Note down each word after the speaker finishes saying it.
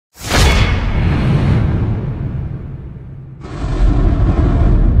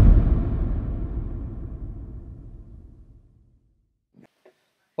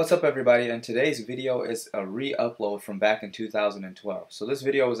What's up everybody, and today's video is a re-upload from back in 2012. So this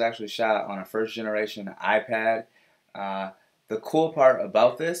video was actually shot on a first generation iPad. The cool part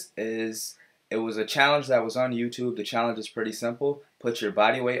about this is it was a challenge that was on YouTube. The challenge is pretty simple. Put your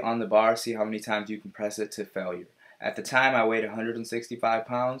body weight on the bar, see how many times you can press it to failure. At the time I weighed 165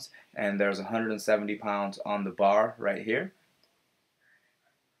 pounds and there's 170 pounds on the bar right here.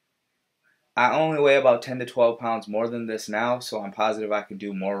 I only weigh about 10 to 12 pounds more than this now, so I'm positive I can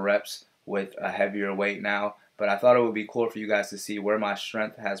do more reps with a heavier weight now. But I thought it would be cool for you guys to see where my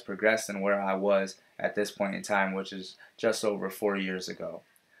strength has progressed and where I was at this point in time, which is just over 4 years ago.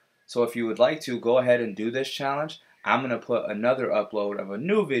 So if you would like to, go ahead and do this challenge. I'm going to put another upload of a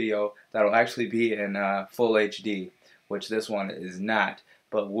new video that will actually be in full HD, which this one is not,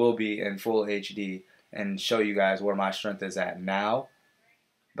 but will be in full HD, and show you guys where my strength is at now.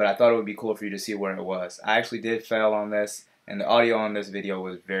 But I thought it would be cool for you to see where it was. I actually did fail on this, and the audio on this video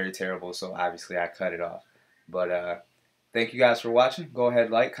was very terrible, so obviously I cut it off. But thank you guys for watching. Go ahead,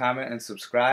 like, comment, and subscribe.